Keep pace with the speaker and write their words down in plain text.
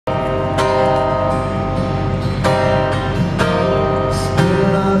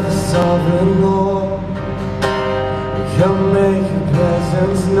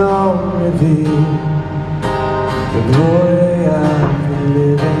snow reveal the glory of the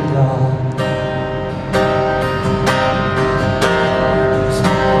living God.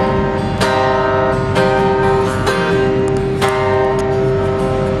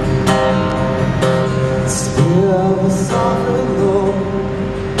 Spirit of the sovereign Lord,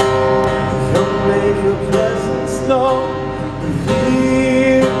 come make your presence known.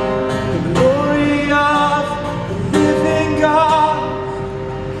 Reveal the glory of the living God.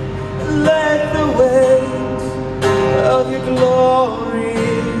 Let the weight of your glory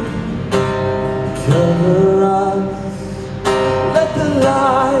cover us. Let the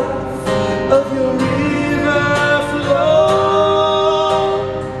light of your river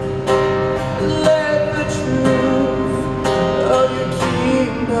flow. Let the truth of your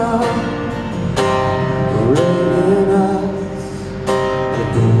kingdom reign in us. Let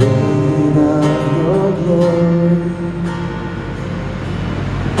the weight of your glory,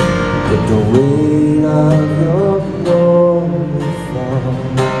 let the weight of your glory fall.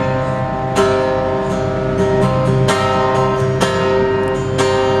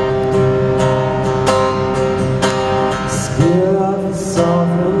 Spirit of the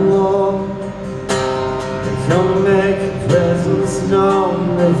sovereign Lord, come make your presence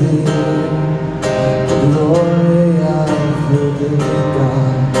known. Reveal the glory of the living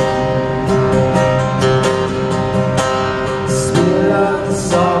God. Spirit of the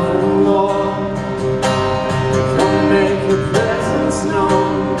sovereign Lord, come make your presence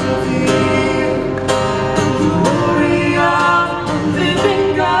known. Reveal the glory of the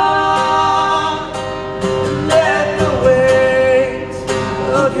living God. Let the weight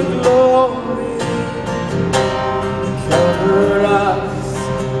of your glory cover us.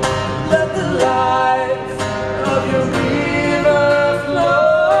 Let the light of your river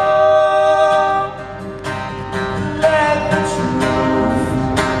flow. Let the truth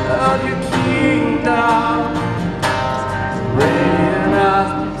of your kingdom reign in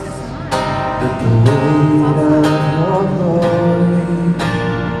us. Let the weight of your glory,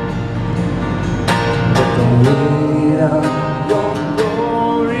 let the weight of your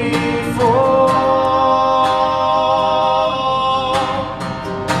glory fall.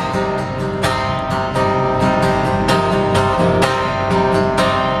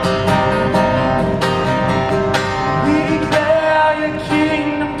 We declare your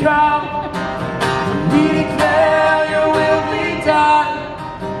kingdom come. We declare your will be done.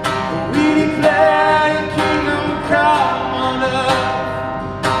 We declare your kingdom come on earth.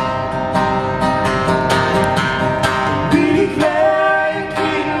 We declare your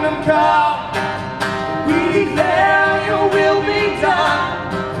kingdom come. We declare your will be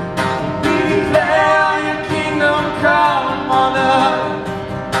done. We declare your kingdom come on earth.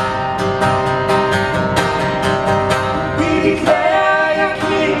 We declare your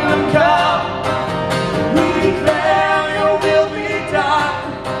kingdom come. We declare your will be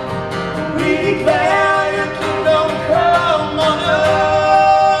done. We declare your kingdom come on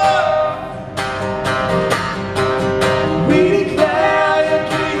earth. We declare your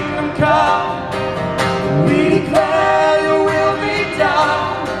kingdom come. We declare your will be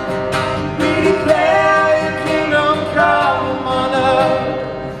done. We declare your kingdom come on earth.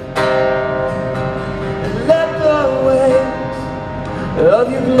 And let the weight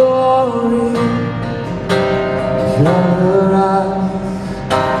of your glory cover us.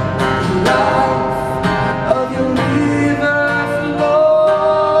 Life of your river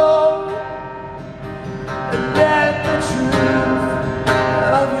flow. And let the truth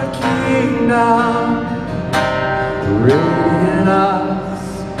of your kingdom reign in us.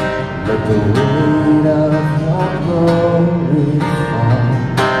 Let the weight of your glory fall.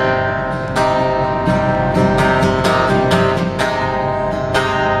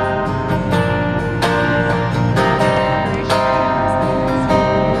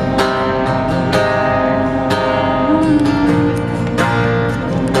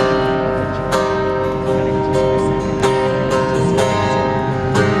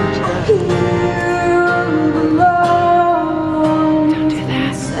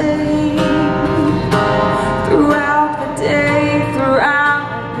 Throughout the day,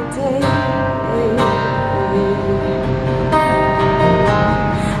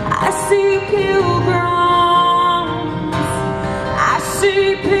 I see pilgrims, I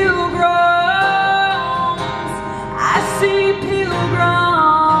see pilgrims, I see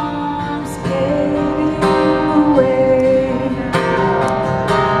pilgrims fading away.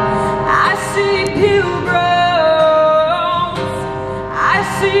 I see pilgrims, I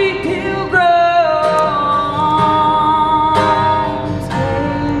see pilgrims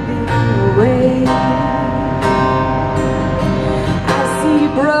fading away. I see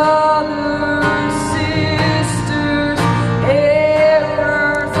brothers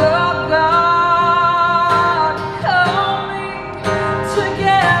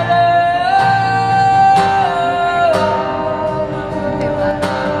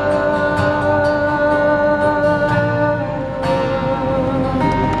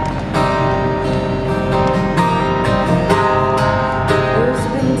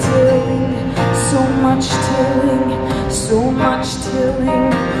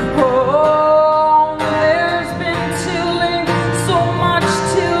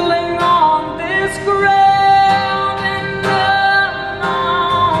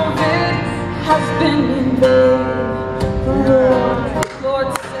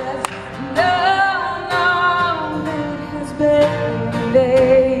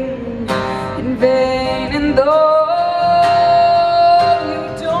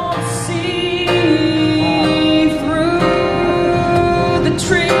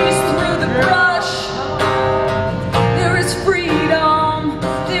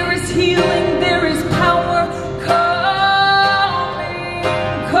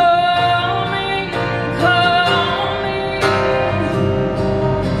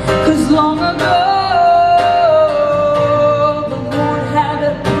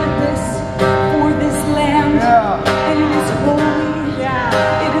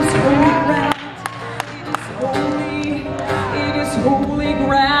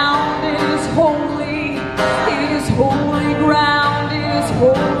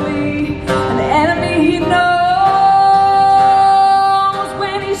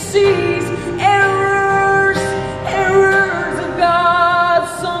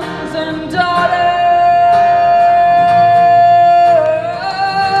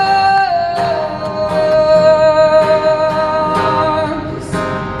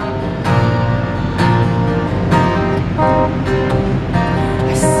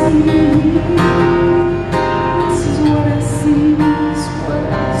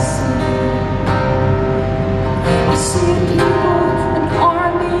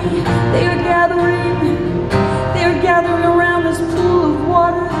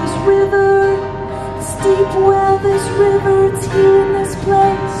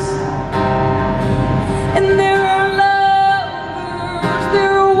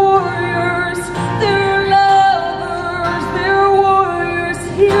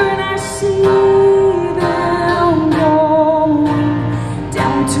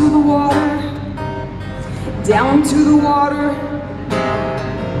down to the water,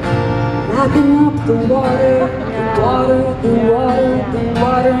 lapping up the water, the water, the water, the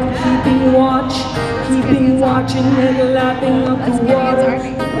water, and keeping watch and never lapping up the water,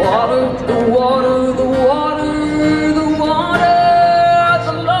 the water, the water, the water, the water.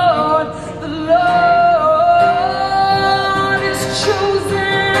 The Lord is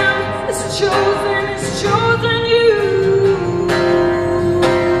chosen, is chosen, is chosen you.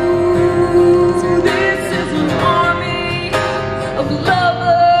 This is an army of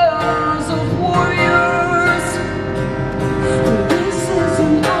lovers, of warriors. This is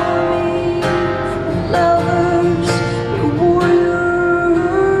an army of lovers, of warriors.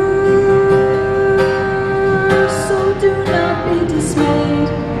 So do not be dismayed.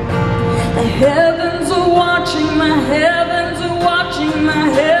 The heavens are watching, the heavens are watching, the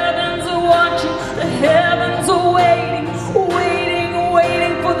heavens are watching, the heavens are waiting, waiting,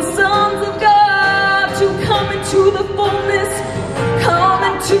 waiting for the sons of God to come into the fullness, come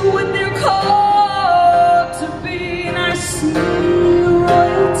into what they're called to be. And I see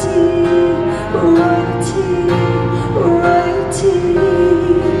royalty, royalty, royalty.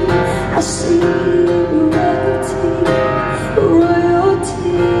 I see royalty,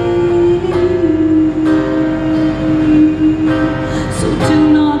 royalty. So do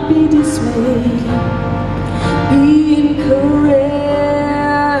not be dismayed, be encouraged,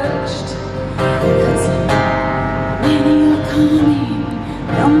 because many are coming,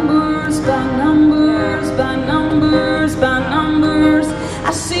 numbers by numbers, by numbers, by numbers.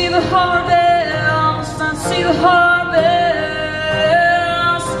 I see the harvest, I see the harvest,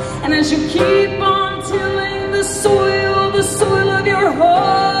 and as you keep on tilling the soil of your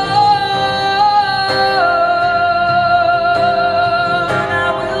heart,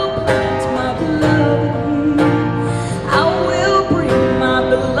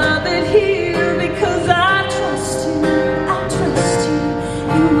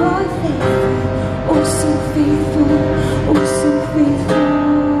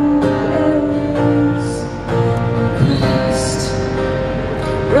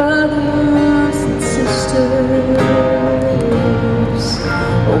 brothers and sisters,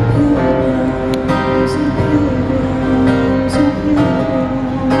 oh pilgrims and pilgrims and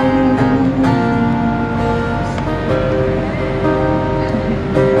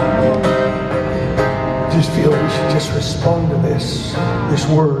I just feel we should just respond to this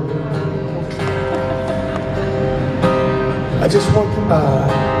word. I just want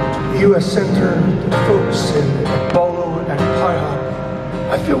U.S. Center, the folks in Bolo and Paiha,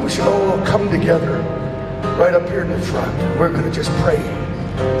 I feel we should all come together right up here in the front. We're going to just pray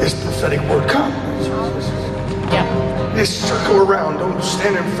this prophetic word. Come. Yeah. Just circle around. Don't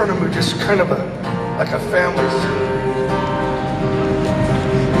stand in front of me. Just kind of like a family.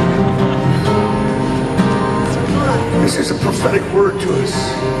 This is a prophetic word to us.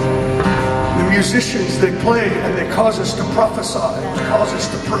 The musicians, they play and they cause us to prophesy, they cause us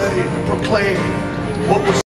to pray and proclaim what was